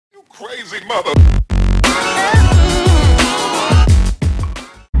crazy mother.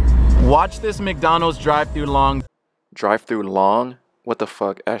 Watch this McDonald's drive-through long. Drive-through long? What the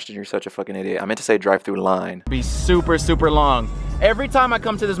fuck? Ashton, you're such a fucking idiot. I meant to say drive-through line. Be super, super long. Every time I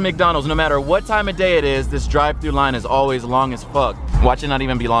come to this McDonald's, no matter what time of day it is, this drive-through line is always long as fuck. Watch it not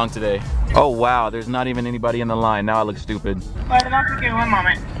even be long today. Oh wow, there's not even anybody in the line. Now I look stupid. Okay, one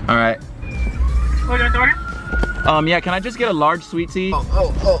moment. All right. Order the order? Yeah, can I just get a large sweet tea?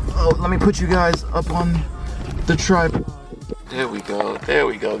 Oh, let me put you guys up on the tripod. There we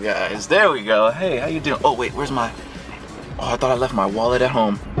go, guys. There we go. Hey, how you doing? Oh wait, where's my, oh, I thought I left my wallet at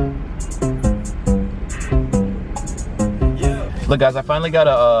home. Look guys, I finally got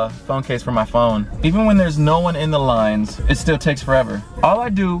a phone case for my phone. Even when there's no one in the lines, it still takes forever. All I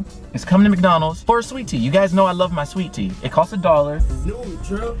do is come to McDonald's for a sweet tea. You guys know I love my sweet tea. It costs $1. New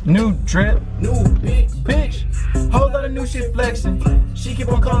drip. New drip. New bitch. Whole lot of new shit flexing. She keep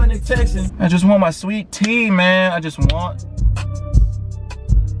on calling and texting. I just want my sweet tea, man. I just want.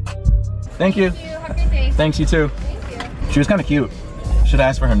 Thank you. Have a good day. Thanks, you too. Thank you. She was kind of cute. Should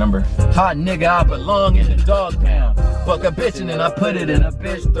ask for her number. Hot nigga, I belong in the dog pound. Fuck a bitch and then I put it in a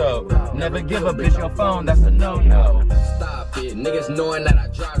bitch throat. Never give a bitch your phone, that's a no-no. Stop it, niggas knowing that I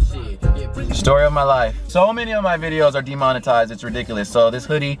drop shit. Story of my life. So many of my videos are demonetized, it's ridiculous. So this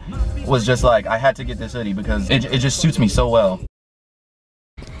hoodie was just like, I had to get this hoodie because it just suits me so well.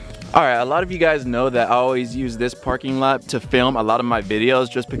 Alright, a lot of you guys know that I always use this parking lot to film a lot of my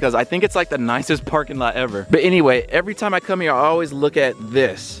videos just because I think it's like the nicest parking lot ever. But anyway, every time I come here, I always look at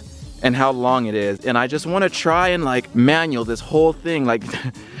this and how long it is. And I just want to try and like manual this whole thing. Like,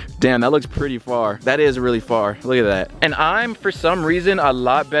 damn, that looks pretty far. That is really far. Look at that. And I'm, for some reason, a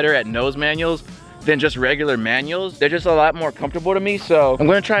lot better at nose manuals than just regular manuals. They're just a lot more comfortable to me. So I'm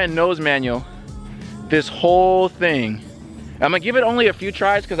going to try and nose manual this whole thing. I'm gonna give it only a few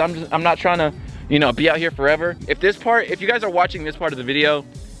tries because I'm not trying to, you know, be out here forever. If you guys are watching this part of the video,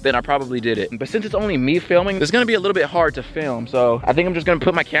 then I probably did it. But since it's only me filming, it's gonna be a little bit hard to film. So I think I'm just gonna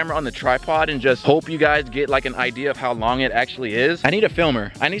put my camera on the tripod and just hope you guys get like an idea of how long it actually is. I need a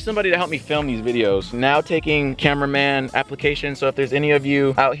filmer. I need somebody to help me film these videos. Now taking cameraman applications. So if there's any of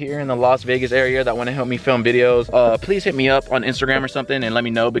you out here in the Las Vegas area that wanna help me film videos, please hit me up on Instagram or something and let me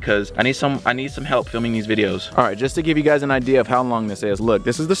know because I need some help filming these videos. All right, just to give you guys an idea of how long this is. Look,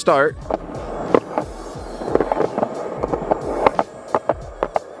 this is the start.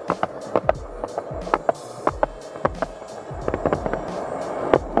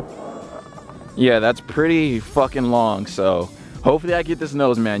 Yeah, that's pretty fucking long, so hopefully I get this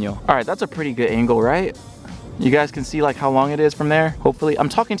nose manual. All right, that's a pretty good angle, right? You guys can see like how long it is from there. Hopefully, I'm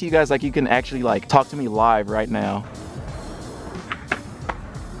talking to you guys like you can actually like talk to me live right now.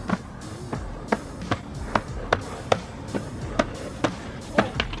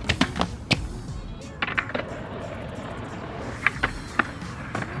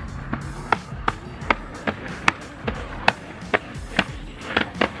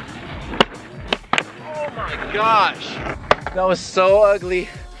 Gosh, that was so ugly,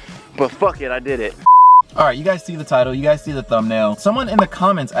 but fuck it, I did it. All right, you guys see the title, you guys see the thumbnail. Someone in the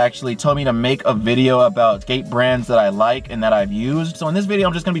comments actually told me to make a video about skate brands that I like and that I've used. So in this video,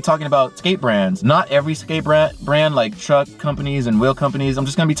 I'm just gonna be talking about skate brands. Not every skate brand like truck companies and wheel companies. I'm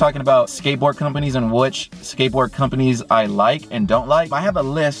just gonna be talking about skateboard companies and which skateboard companies I like and don't like. I have a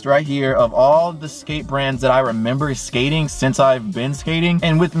list right here of all the skate brands that I remember skating since I've been skating.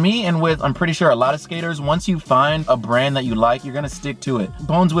 And with me and with, I'm pretty sure a lot of skaters, once you find a brand that you like, you're gonna stick to it.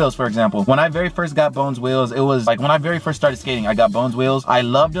 Bones Wheels, for example. When I very first got Bones Wheels, it was like when I very first started skating, I got Bones Wheels. I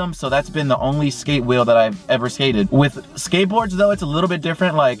loved them, so that's been the only skate wheel that I've ever skated. With skateboards though, it's a little bit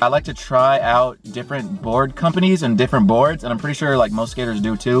different. Like I like to try out different board companies and different boards, and I'm pretty sure like most skaters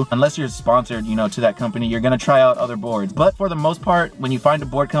do too. Unless you're sponsored, you know, to that company, you're gonna try out other boards. But for the most part, when you find a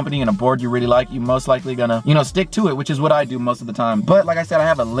board company and a board you really like, you most likely gonna, you know, stick to it, which is what I do most of the time. But like I said, I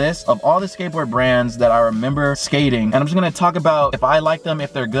have a list of all the skateboard brands that I remember skating, and I'm just gonna talk about if I like them,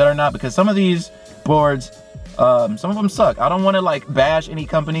 if they're good or not, because some of these boards, some of them suck. I don't want to like bash any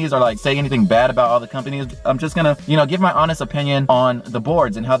companies or like say anything bad about all the companies. I'm just gonna, you know, give my honest opinion on the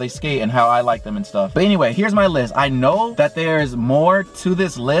boards and how they skate and how I like them and stuff. But anyway, here's my list. I know that there's more to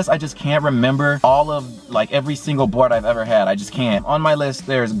this list. I just can't remember all of like every single board I've ever had. I just can't. On my list,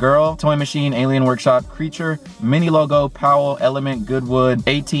 there's Girl, Toy Machine, Alien Workshop, Creature, Mini Logo, Powell, Element, Goodwood,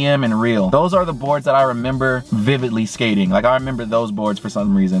 ATM, and Reel. Those are the boards that I remember vividly skating. Like I remember those boards for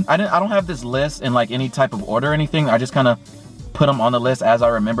some reason. I don't have this list in like any type of order or anything. I just kind of put them on the list as I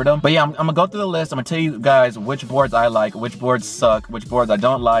remembered them. But yeah, I'm gonna go through the list. I'm gonna tell you guys which boards I like, which boards suck, which boards I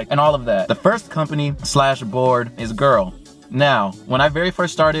don't like, and all of that. The first company slash board is Girl. Now, when I very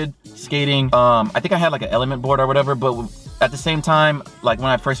first started skating, I think I had like an Element board or whatever, but at the same time, like when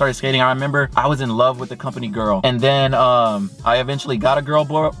I first started skating, I remember I was in love with the company Girl. And then I eventually got a Girl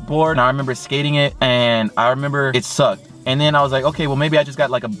board, and I remember skating it, and I remember it sucked. And then I was like, okay, well maybe I just got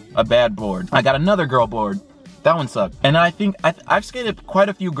like a bad board. I got another Girl board. That one sucked. And I think I've skated quite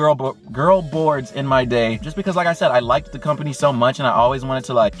a few girl boards in my day, just because, like I said, I liked the company so much and I always wanted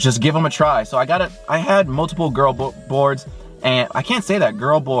to like just give them a try. So I had multiple girl boards, and I can't say that,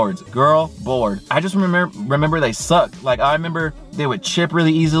 girl board. I just remember they sucked. Like I remember they would chip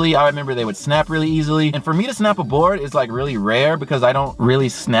really easily. I remember they would snap really easily. And for me to snap a board is like really rare because I don't really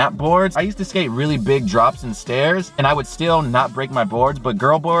snap boards. I used to skate really big drops and stairs and I would still not break my boards, but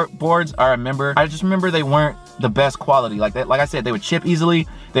girl boards, I just remember they weren't the best quality. Like I said, they would chip easily,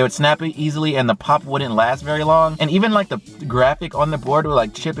 they would snap it easily, and the pop wouldn't last very long. And even like the graphic on the board would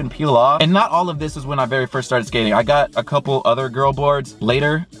like chip and peel off. And not all of this is when I very first started skating. I got a couple other girl boards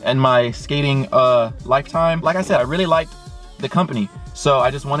later in my skating lifetime. Like I said, I really liked the company, so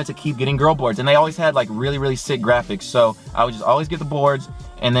I just wanted to keep getting girl boards, and they always had like really sick graphics, so I would just always get the boards,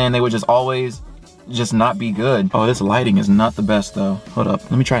 and then they would just always just not be good. Oh, this lighting is not the best though. Hold up,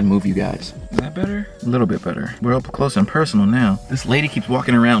 let me try and move you guys. Is that better? A little bit better. We're up close and personal now. This lady keeps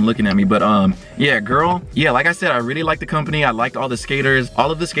walking around looking at me, but yeah, Girl. Yeah, like I said, I really liked the company. I liked all the skaters.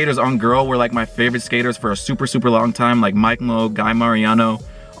 All of the skaters on Girl were like my favorite skaters for a super long time, like Mike Lowe, Guy Mariano.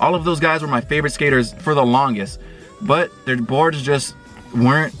 All of those guys were my favorite skaters for the longest, but their boards just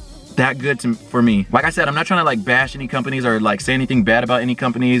weren't that good for me. Like I said, I'm not trying to like bash any companies or like say anything bad about any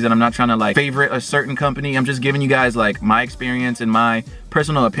companies, and I'm not trying to like favorite a certain company. I'm just giving you guys like my experience and my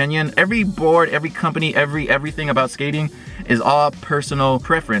personal opinion. Every board, every company, everything about skating is all personal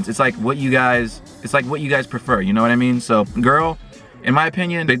preference. It's like what you guys prefer, you know what I mean? So Girl, in my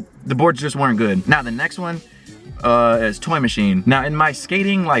opinion, the boards just weren't good. Now the next one is Toy Machine. Now in my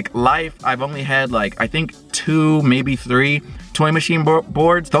skating like life, I've only had like I think 2, maybe 3 Toy Machine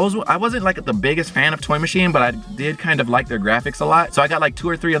boards. Those, I wasn't like the biggest fan of Toy Machine, but I did kind of like their graphics a lot. So I got like 2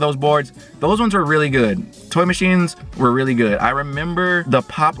 or 3 of those boards. Those ones were really good. Toy Machines were really good. I remember the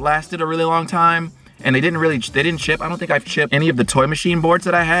pop lasted a really long time, and they didn't chip. I don't think I've chipped any of the Toy Machine boards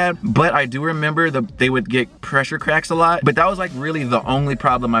that I had, but I do remember they would get pressure cracks a lot. But that was like really the only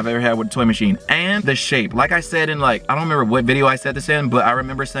problem I've ever had with Toy Machine. And the shape, like I said in like, I don't remember what video I said this in, but I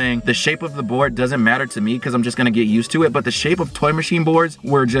remember saying the shape of the board doesn't matter to me because I'm just gonna get used to it. But the shape of Toy Machine boards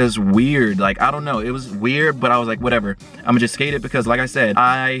were just weird. Like, I don't know, it was weird, but I was like, whatever. I'm gonna just skate it because like I said,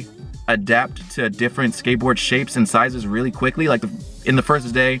 I adapt to different skateboard shapes and sizes really quickly. Like in the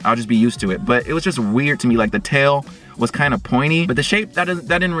first day, I'll just be used to it. But it was just weird to me. Like the tail was kind of pointy, but the shape, that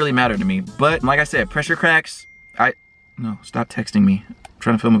didn't really matter to me. But like I said, pressure cracks, no, stop texting me. I'm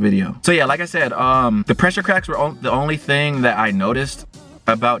trying to film a video. So yeah, like I said, the pressure cracks were the only thing that I noticed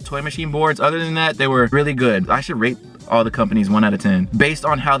about Toy Machine boards. Other than that, they were really good. I should rate all the companies 1 out of 10 based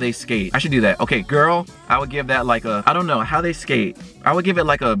on how they skate. I should do that. Okay, Girl, I would give that like a, I don't know how they skate, I would give it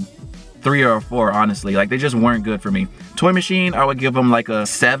like a 3 or a 4, honestly. Like, they just weren't good for me. Toy Machine, I would give them like a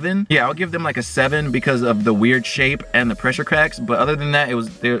 7. Yeah, I would give them like a 7 because of the weird shape and the pressure cracks. But other than that,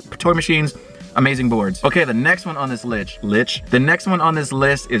 they're Toy Machines, amazing boards. Okay, the next one on this the next one on this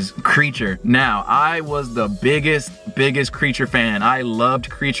list is Creature. Now, I was the biggest Creature fan. I loved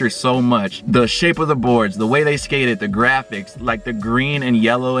Creature so much. The shape of the boards, the way they skated, the graphics, like the green and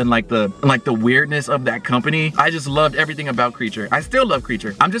yellow, and like the weirdness of that company. I just loved everything about Creature. I still love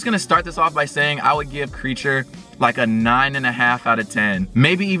Creature. I'm just gonna start this off by saying I would give Creature like a 9.5 out of 10,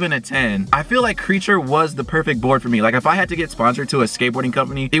 maybe even a 10. I feel like Creature was the perfect board for me. Like if I had to get sponsored to a skateboarding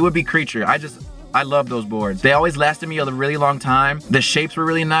company, it would be Creature. I love those boards. They always lasted me a really long time. The shapes were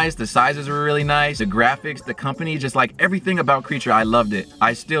really nice. The sizes were really nice. The graphics, the company, just like everything about Creature, I loved it.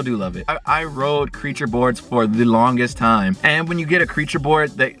 I still do love it. I rode Creature boards for the longest time. And when you get a Creature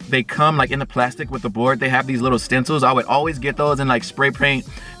board, they come like in the plastic with the board. They have these little stencils. I would always get those and like spray paint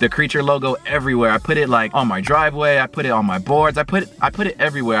the Creature logo everywhere. I put it like on my driveway. I put it on my boards. I put it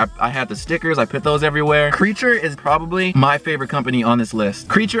everywhere. I had the stickers. I put those everywhere. Creature is probably my favorite company on this list.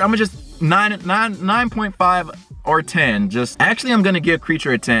 Creature, I'm gonna just 9.5 or 10. Actually, I'm gonna give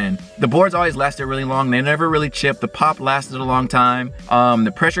Creature a 10. The boards always lasted really long. They never really chipped. The pop lasted a long time.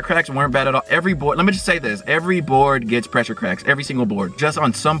 The pressure cracks weren't bad at all. Every board, let me just say this, every board gets pressure cracks, every single board. Just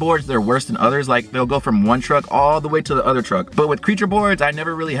on some boards, they're worse than others. Like they'll go from one truck all the way to the other truck. But with Creature boards, I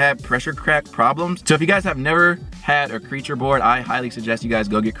never really had pressure crack problems. So if you guys have never had a Creature board, I highly suggest you guys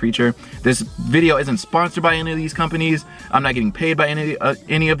go get Creature. This video isn't sponsored by any of these companies. I'm not getting paid by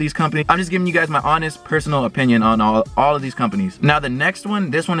any of these companies. I'm just giving you guys my honest personal opinion on all of these companies. Now the next one,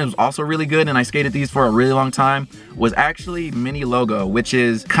 this one is also really good, and I skated these for a really long time, was actually Mini Logo, which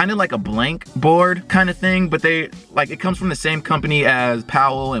is kind of like a blank board kind of thing, but it comes from the same company as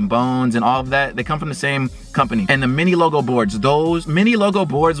Powell and Bones and all of that. They come from the same company. And the Mini Logo boards, those Mini Logo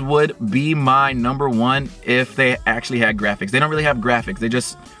boards would be my #1 if they actually had graphics. They don't really have graphics. They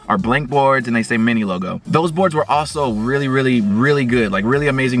just are blank boards and they say Mini Logo. Those boards were also really good, like really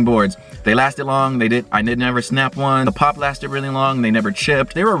amazing boards. They lasted long. I did never snap one. The pop lasted really long. They never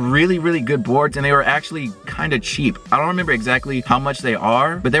chipped. They were really good boards, and they were actually kind of cheap. I don't remember exactly how much they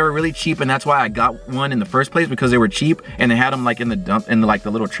are, but they were really cheap, and that's why I got one in the first place, because they were cheap and they had them like in the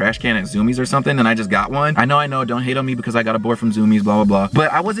little trash can at Zoomies or something, and I just got one. I know, don't hate on me because I got a board from Zoomies, blah blah blah.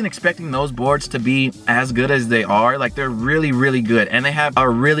 But I wasn't expecting those boards to be as good as they are. Like, they're really good, and they have a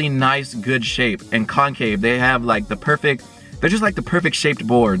really nice good shape and concave. They have like they're just like the perfect shaped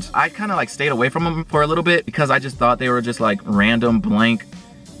boards. I kind of like stayed away from them for a little bit because I just thought they were just like random blank,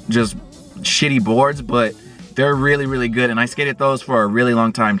 just shitty boards, but they're really good, and I skated those for a really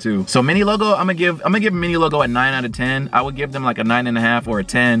long time too. So Mini Logo, I'm gonna give Mini Logo a 9 out of 10. I would give them like a 9.5 or a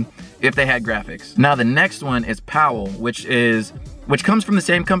 10 if they had graphics. Now the next one is Powell, which comes from the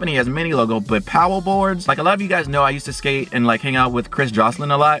same company as Mini Logo, but Powell boards, like a lot of you guys know, I used to skate and like hang out with Chris Jocelyn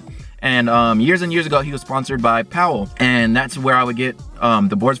a lot. And years and years ago, he was sponsored by Powell, and that's where I would get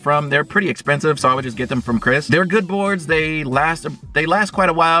the boards from. They're pretty expensive, so I would just get them from Chris. They're good boards. They last quite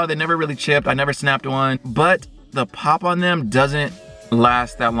a while. They never really chipped. I never snapped one, but the pop on them doesn't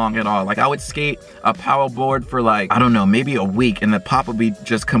last that long at all. Like, I would skate a Powell board for like, I don't know, maybe a week, and the pop would be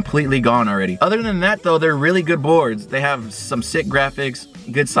just completely gone already. Other than that though, they're really good boards. They have some sick graphics,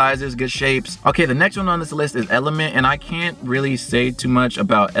 good sizes, good shapes. Okay, the next one on this list is Element, and I can't really say too much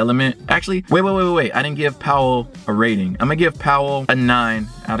about Element. Actually, wait, I didn't give Powell a rating. I'm gonna give Powell a 9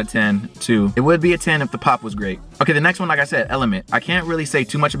 out of 10 too. It would be a 10 if the pop was great. Okay, the next one, like I said, Element. I can't really say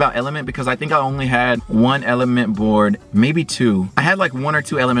too much about Element because I think I only had one Element board, maybe two. I had like 1 or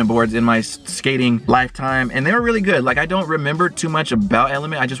 2 Element boards in my skating lifetime, and they were really good. Like, I don't remember too much about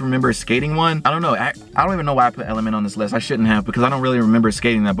Element. I just remember skating one. I don't know. I don't even know why I put Element on this list. I shouldn't have, because I don't really remember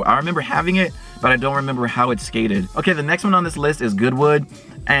skating that, but I remember having it, but I don't remember how it's skated. Okay, the next one on this list is Goodwood,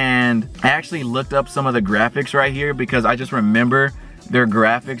 and I actually looked up some of the graphics right here because I just remember their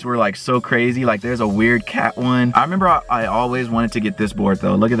graphics were like so crazy. Like, there's a weird cat one. I remember I always wanted to get this board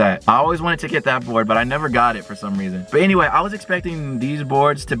though. Look at that. I always wanted to get that board, but I never got it for some reason. But anyway, I was expecting these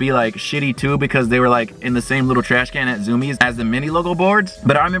boards to be like shitty too, because they were like in the same little trash can at Zoomies as the Mini Logo boards.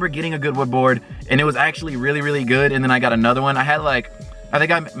 But I remember getting a Goodwood board, and it was actually really good. And then I got another one. I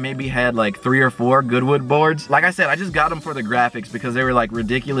think I maybe had like 3 or 4 Goodwood boards. Like I said, I just got them for the graphics because they were like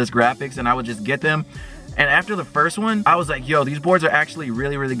ridiculous graphics, and I would just get them. And after the first one, I was like, yo, these boards are actually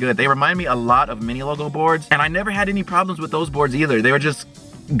really good. They remind me a lot of Mini Logo boards, and I never had any problems with those boards either. They were just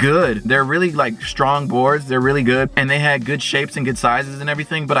good. They're really like strong boards. They're really good, and they had good shapes and good sizes and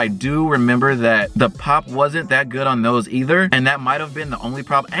everything. But I do remember that the pop wasn't that good on those either, and that might have been the only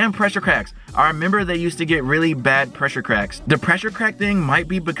problem. And pressure cracks. I remember they used to get really bad pressure cracks. The pressure crack thing might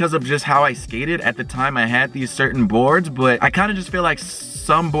be because of just how I skated at the time I had these certain boards, but I kind of just feel like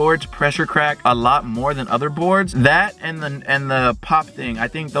some boards pressure crack a lot more than other boards. That and the pop thing, I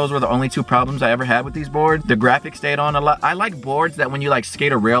think those were the only 2 problems I ever had with these boards. The graphic stayed on a lot. I like boards that when you like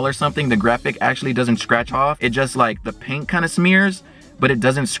skate a rail or something, the graphic actually doesn't scratch off. It just like the paint kind of smears, but it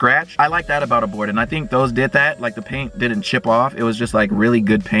doesn't scratch. I like that about a board, and I think those did that. Like, the paint didn't chip off. It was just like really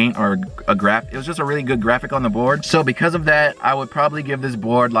good paint, or it was just a really good graphic on the board. So because of that, I would probably give this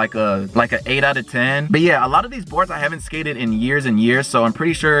board like a 8 out of 10. But yeah, a lot of these boards I haven't skated in years and years, so I'm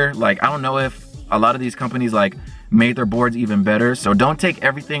pretty sure, like, I don't know if a lot of these companies like made their boards even better. So don't take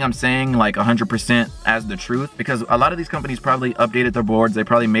everything I'm saying like 100% as the truth, because a lot of these companies probably updated their boards. They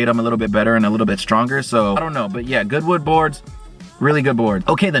probably made them a little bit better and a little bit stronger. So I don't know, but yeah, Goodwood boards, really good board.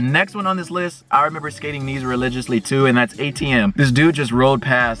 Okay, the next one on this list, I remember skating these religiously too, and that's ATM. This dude just rolled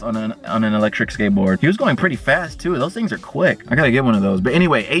past on an electric skateboard. He was going pretty fast too. Those things are quick. I gotta get one of those. But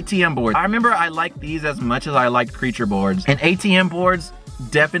anyway, ATM boards. I remember I liked these as much as I liked Creature boards. And ATM boards,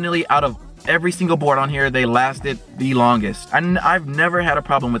 definitely out of every single board on here, they lasted the longest. And I've never had a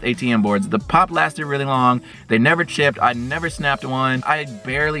problem with ATM boards. The pop lasted really long. They never chipped. I never snapped one. I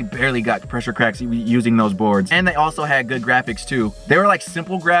barely got pressure cracks using those boards. And they also had good graphics too. They were like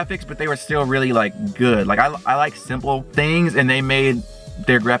simple graphics, but they were still really like good. Like, I like simple things, and they made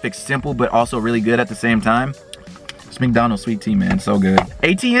their graphics simple but also really good at the same time. It's McDonald's sweet tea, man, so good.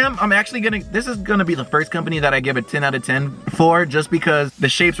 ATM, I'm actually this is gonna be the first company that I give a 10 out of 10 for, just because the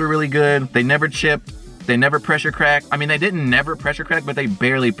shapes were really good. They never chipped. They never pressure cracked. I mean, they didn't never pressure crack, but they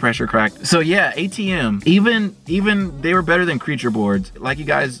barely pressure cracked. So yeah, ATM, even they were better than Creature boards. Like you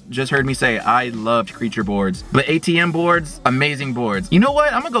guys just heard me say, I loved Creature boards, but ATM boards, amazing boards. You know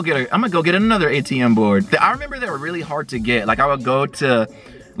what? I'm gonna go get another ATM board. I remember they were really hard to get. Like I would go to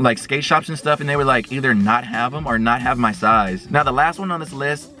like skate shops and stuff and they would like either not have them or not have my size. Now the last one on this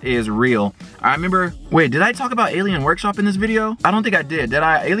list is Real. I remember, wait, did I talk about Alien Workshop in this video? I don't think I did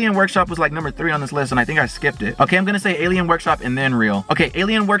I? Alien Workshop was like number 3 on this list and I think I skipped it. Okay, I'm gonna say Alien Workshop and then Real. Okay,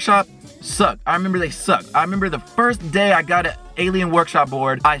 Alien Workshop sucked. I remember they sucked. I remember the first day I got an Alien Workshop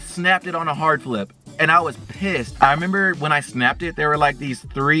board, I snapped it on a hard flip. And I was pissed. I remember when I snapped it, there were like these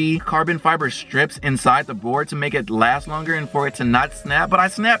 3 carbon fiber strips inside the board to make it last longer and for it to not snap, but I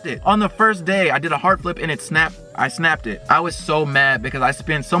snapped it. On the first day, I did a hard flip and it snapped. I snapped it. I was so mad because I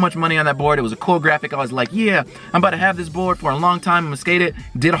spent so much money on that board. It was a cool graphic. I was like, yeah, I'm about to have this board for a long time. I'm gonna skate it.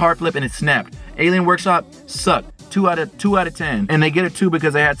 Did a hard flip and it snapped. Alien Workshop sucked. 2 out of 10. And they get a 2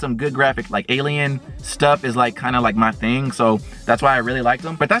 because they had some good graphics. Like alien stuff is like kind of like my thing, so that's why I really liked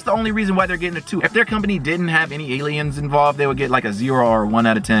them. But that's the only reason why they're getting a 2. If their company didn't have any aliens involved, they would get like a 0 or 1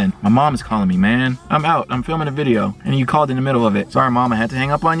 out of 10. My mom is calling me, man. I'm out. I'm filming a video and you called in the middle of it. Sorry, mom, I had to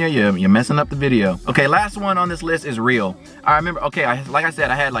hang up on you. You're messing up the video. Okay, last one on this list is Real. I remember, okay, like I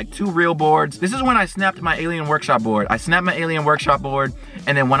said, I had like 2 Real boards. This is when I snapped my Alien Workshop board. I snapped my Alien Workshop board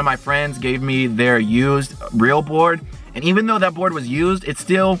and then one of my friends gave me their used Real board. And even though that board was used, it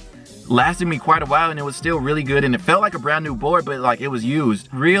still lasted me quite a while and it was still really good and it felt like a brand new board, but like it was used.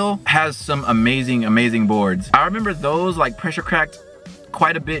 Real has some amazing boards. I remember those like pressure cracked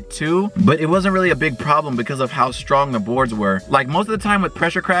quite a bit too, but it wasn't really a big problem because of how strong the boards were. Like most of the time with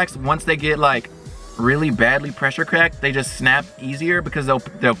pressure cracks, once they get like really badly pressure cracked, they just snap easier because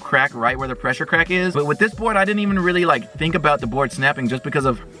they'll crack right where the pressure crack is. But with this board, I didn't even really like think about the board snapping just because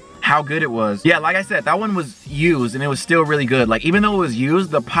of how good it was. Yeah, like I said, that one was used and it was still really good. Like even though it was used,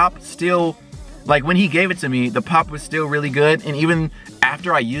 the pop still, like when he gave it to me, the pop was still really good. And even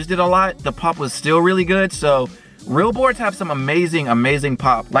after I used it a lot, the pop was still really good. So Real boards have some amazing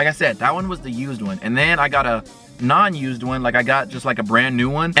pop. Like I said, that one was the used one. And then I got a non-used one, like I got just like a brand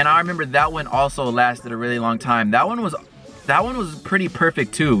new one. And I remember that one also lasted a really long time. That one was pretty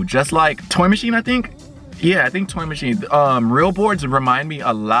perfect too. Just like Toy Machine, I think. Yeah, I think Toy Machine. Real boards remind me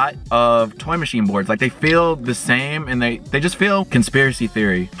a lot of Toy Machine boards. Like they feel the same and they just feel conspiracy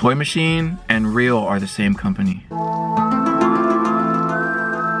theory. Toy Machine and Real are the same company.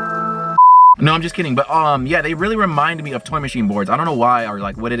 No, I'm just kidding, but yeah, they really remind me of Toy Machine boards. I don't know why or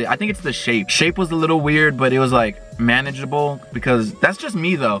like what it is. I think it's the shape. Shape was a little weird, but it was like manageable because that's just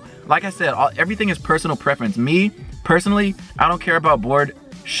me though. Like I said, everything is personal preference. Me, personally, I don't care about board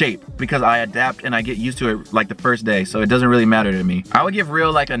shape because I adapt and I get used to it like the first day, so it doesn't really matter to me. I would give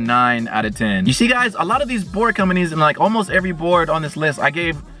Real like a 9 out of 10. You see guys, a lot of these board companies and like almost every board on this list I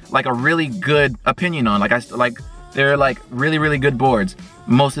gave like a really good opinion on. Like they're like really good boards.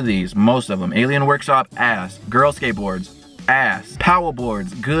 Most of them. Alien Workshop, ass. Girl Skateboards, ass. Powell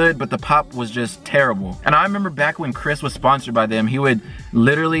boards, good, but the pop was just terrible. And I remember back when Chris was sponsored by them, he would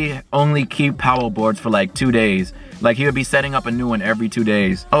literally only keep Powell boards for like 2 days. Like he would be setting up a new one every 2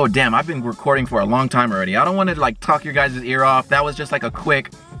 days. Oh damn, I've been recording for a long time already. I don't want to like talk your guys' ear off. That was just like a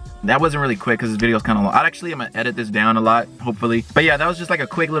quick, that wasn't really quick because this video is kind of long. I'm gonna edit this down a lot, hopefully. But yeah, that was just like a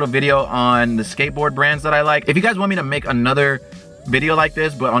quick little video on the skateboard brands that I like. If you guys want me to make another video like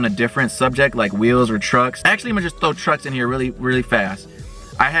this, but on a different subject like wheels or trucks, actually I'm gonna just throw trucks in here really fast.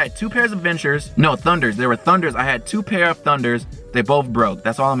 I had 2 pairs of Ventures, no, Thunders. There were Thunders. I had 2 pair of Thunders. They both broke.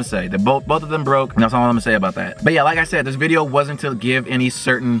 That's all I'm gonna say. They both of them broke, and that's all I'm gonna say about that. But yeah, like I said, this video wasn't to give any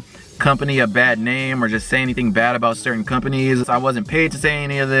certain company a bad name or just say anything bad about certain companies. I wasn't paid to say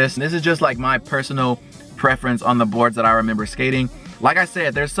any of this. This is just like my personal preference on the boards that I remember skating. Like I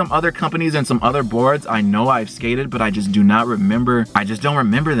said, there's some other companies and some other boards I know I've skated, but I just do not remember. I just don't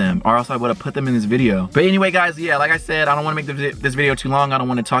remember them, or else I would have put them in this video. But anyway, guys, yeah, like I said, I don't want to make this video too long. I don't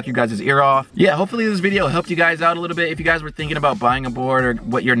want to talk you guys' ear off. Yeah, hopefully this video helped you guys out a little bit. If you guys were thinking about buying a board or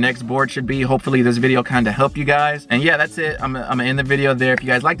what your next board should be, hopefully this video kind of helped you guys. And yeah, that's it. I'm gonna end the video there. If you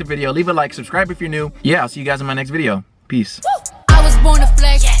guys liked the video, leave a like, subscribe if you're new. Yeah, I'll see you guys in my next video. Peace. I was born to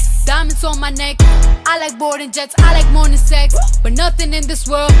flex. Yes. Diamonds on my neck. I like boarding jets. I like more than sex. But nothing in this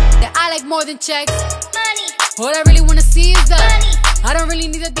world that I like more than checks. Money. All I really wanna see is the money. I don't really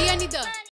need a D, I need the